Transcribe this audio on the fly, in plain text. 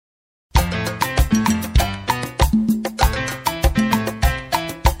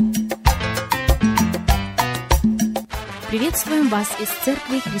Приветствуем вас из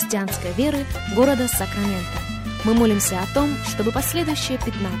Церкви Христианской Веры города Сакраменто. Мы молимся о том, чтобы последующие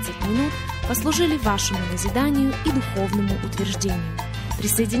 15 минут послужили вашему назиданию и духовному утверждению.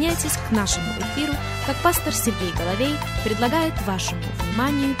 Присоединяйтесь к нашему эфиру, как пастор Сергей Головей предлагает вашему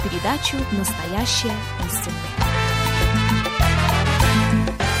вниманию передачу «Настоящая истина».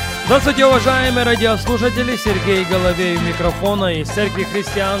 Здравствуйте, уважаемые радиослушатели! Сергей Головей у микрофона. Из Церкви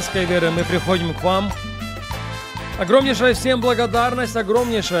Христианской Веры мы приходим к вам. Огромнейшая всем благодарность,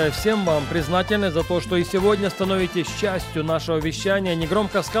 огромнейшая всем вам признательность за то, что и сегодня становитесь частью нашего вещания.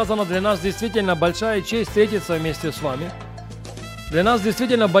 Негромко сказано, для нас действительно большая честь встретиться вместе с вами. Для нас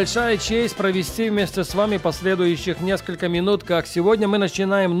действительно большая честь провести вместе с вами последующих несколько минут, как сегодня мы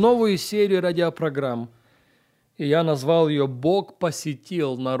начинаем новую серию радиопрограмм. И я назвал ее «Бог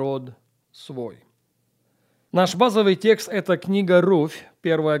посетил народ свой». Наш базовый текст – это книга Руфь,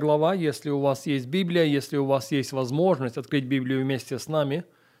 1 глава. Если у вас есть Библия, если у вас есть возможность открыть Библию вместе с нами,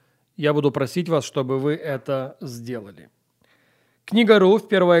 я буду просить вас, чтобы вы это сделали. Книга Руфь,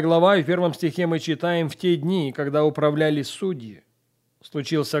 1 глава, и в 1 стихе мы читаем: «В те дни, когда управляли судьи,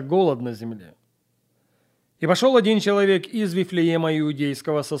 случился голод на земле. И пошел один человек из Вифлеема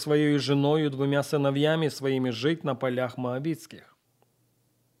Иудейского со своей женой и 2 сыновьями своими жить на полях моавитских.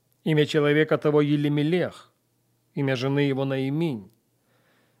 Имя человека того Елемелех, имя жены его Наиминь,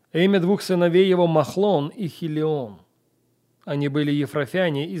 а имя 2 сыновей его Махлон и Хилион. Они были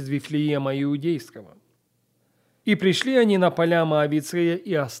ефрафяне из Вифлеема Иудейского. И пришли они на поля моавитские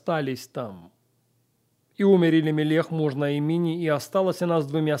и остались там. И умер Елемелех, муж Наимини, и осталась она с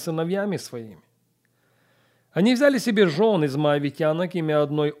 2 сыновьями своими. Они взяли себе жен из моавитянок, имя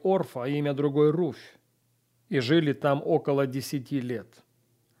одной Орфа, а имя другой Руфь, и жили там около 10 лет.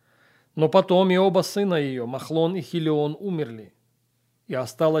 Но потом и оба сына ее, Махлон и Хилион, умерли, и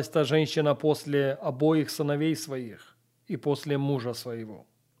осталась та женщина после обоих сыновей своих и после мужа своего.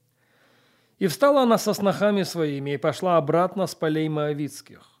 И встала она со снохами своими и пошла обратно с полей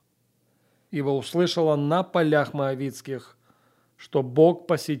моавитских, ибо услышала на полях моавитских, что Бог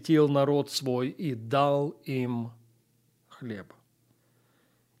посетил народ свой и дал им хлеб».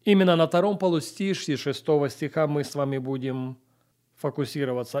 Именно на 2 полустишье 6 стиха мы с вами будем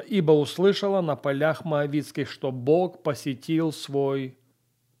фокусироваться. «Ибо услышала на полях моавитских, что Бог посетил свой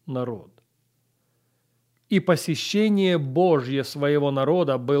народ». И посещение Божье своего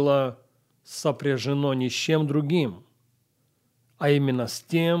народа было сопряжено ни с чем другим, а именно с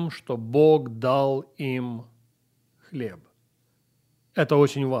тем, что Бог дал им хлеб. Это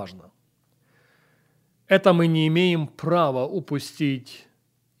очень важно. Это мы не имеем права упустить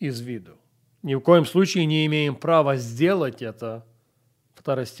из виду. Ни в коем случае не имеем права сделать это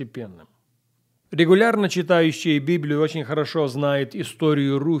второстепенным. Регулярно читающие Библию очень хорошо знают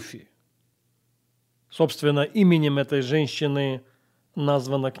историю Руфи. Собственно, именем этой женщины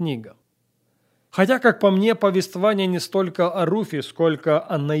названа книга. Хотя, как по мне, повествование не столько о Руфи, сколько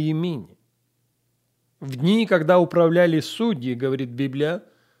о Наимине. В дни, когда управляли судьи, говорит Библия,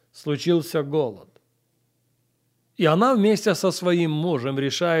 случился голод. И она вместе со своим мужем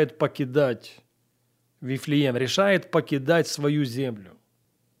решает покидать Вифлеем, решает покидать свою землю.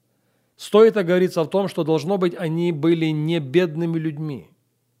 Стоит оговориться в том, что, должно быть, они были не бедными людьми,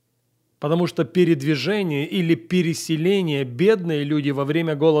 потому что передвижение или переселение бедные люди во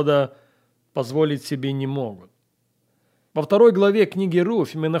время голода позволить себе не могут. Во 2 главе книги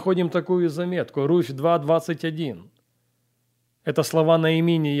Руфь мы находим такую заметку, Руфь 2:21. Это слова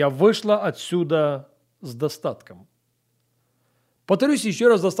Наимини: «Я вышла отсюда с достатком». Повторюсь еще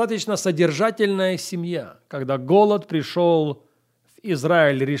раз, достаточно содержательная семья, когда голод пришел в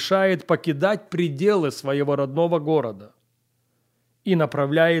Израиль, решает покидать пределы своего родного города и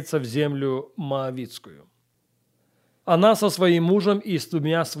направляется в землю моавитскую. Она со своим мужем и с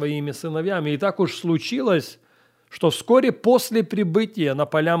 2 своими сыновьями. И так уж случилось, что вскоре после прибытия на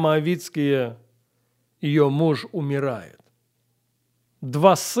поля моавитские ее муж умирает.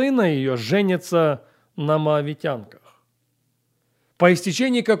 2 сына ее женятся на моавитянках. По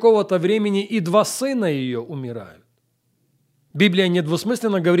истечении какого-то времени и 2 сына ее умирают. Библия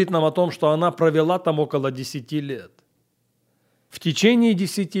недвусмысленно говорит нам о том, что она провела там около 10 лет. В течение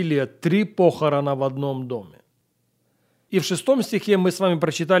 10 лет 3 похорона в одном доме. И в 6 стихе мы с вами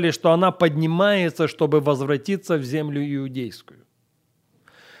прочитали, что она поднимается, чтобы возвратиться в землю иудейскую.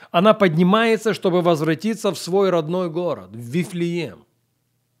 Она поднимается, чтобы возвратиться в свой родной город, в Вифлеем.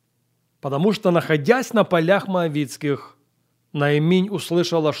 Потому что, находясь на полях моавитских, Наиминь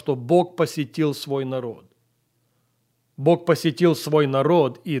услышала, что Бог посетил свой народ. Бог посетил свой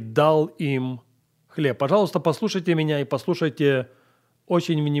народ и дал им хлеб. Пожалуйста, послушайте меня и послушайте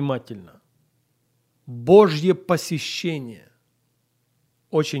очень внимательно. Божье посещение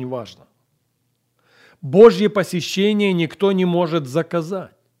очень важно. Божье посещение никто не может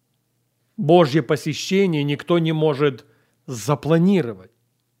заказать. Божье посещение никто не может запланировать.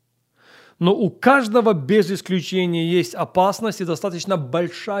 Но у каждого без исключения есть опасность, и достаточно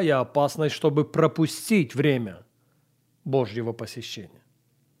большая опасность, чтобы пропустить время Божьего посещения.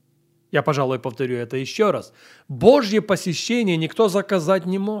 Я, пожалуй, повторю это еще раз. Божье посещение никто заказать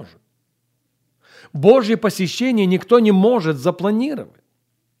не может. Божье посещение никто не может запланировать.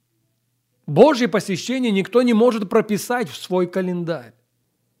 Божье посещение никто не может прописать в свой календарь.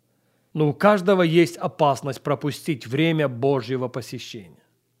 Но у каждого есть опасность пропустить время Божьего посещения.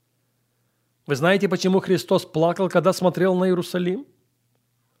 Вы знаете, почему Христос плакал, когда смотрел на Иерусалим?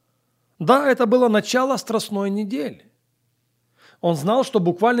 Да, это было начало Страстной недели. Он знал, что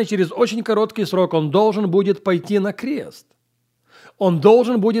буквально через очень короткий срок он должен будет пойти на крест. Он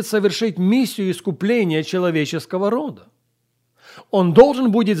должен будет совершить миссию искупления человеческого рода. Он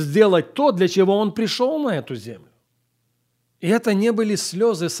должен будет сделать то, для чего он пришел на эту землю. И это не были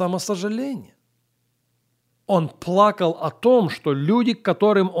слезы самосожаления. Он плакал о том, что люди, к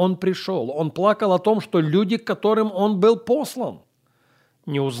которым он пришел, он плакал о том, что люди, к которым он был послан,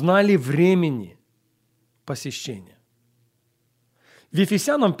 не узнали времени посещения. В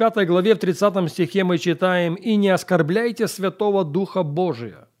Ефесянам 5 главе в 30 стихе мы читаем: «И не оскорбляйте Святого Духа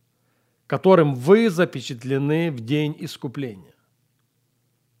Божия, которым вы запечатлены в день искупления».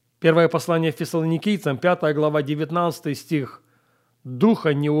 Первое послание Фессалоникийцам, 5 глава, 19 стих: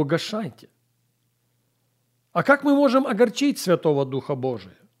 «Духа не угашайте». А как мы можем огорчить Святого Духа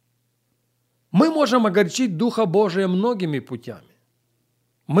Божия? Мы можем огорчить Духа Божия многими путями.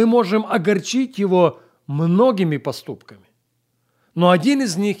 Мы можем огорчить Его многими поступками. Но один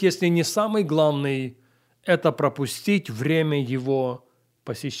из них, если не самый главный, это пропустить время Его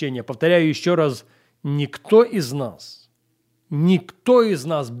посещения. Повторяю еще раз, никто из нас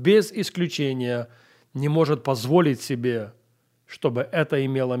без исключения не может позволить себе, чтобы это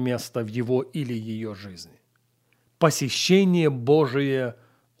имело место в его или ее жизни. Посещение Божие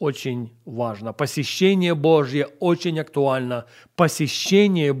очень важно. Посещение Божье очень актуально.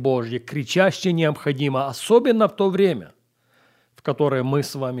 Посещение Божье кричаще необходимо, особенно в то время, в которое мы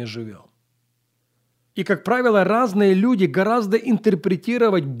с вами живем. И, как правило, разные люди гораздо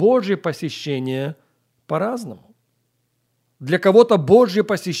интерпретировать Божье посещение по-разному. Для кого-то Божье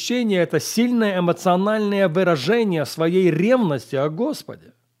посещение – это сильное эмоциональное выражение своей ревности о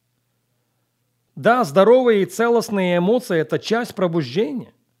Господе. Да, здоровые и целостные эмоции – это часть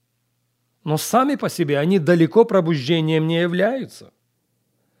пробуждения, но сами по себе они далеко пробуждением не являются.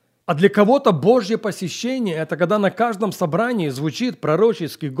 А для кого-то Божье посещение – это когда на каждом собрании звучит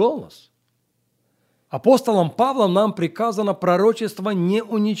пророческий голос. Апостолом Павлом нам приказано пророчество не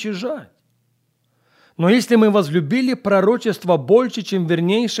уничижать. Но если мы возлюбили пророчество больше, чем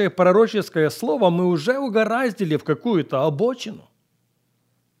вернейшее пророческое слово, мы уже угораздили в какую-то обочину.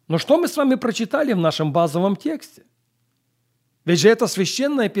 Но что мы с вами прочитали в нашем базовом тексте? Ведь же это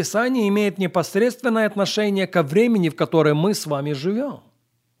священное писание имеет непосредственное отношение ко времени, в котором мы с вами живем.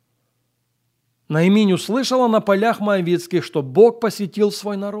 Наиминь услышала на полях моавитских, что Бог посетил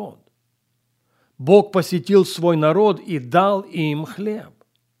свой народ. Бог посетил свой народ и дал им хлеб.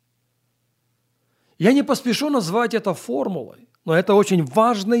 Я не поспешу назвать это формулой, но это очень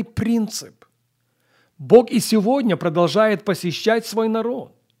важный принцип. Бог и сегодня продолжает посещать свой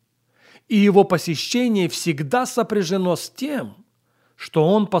народ. И его посещение всегда сопряжено с тем, что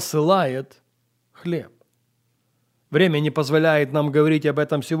он посылает хлеб. Время не позволяет нам говорить об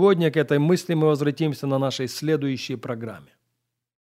этом сегодня. К этой мысли мы возвратимся на нашей следующей программе.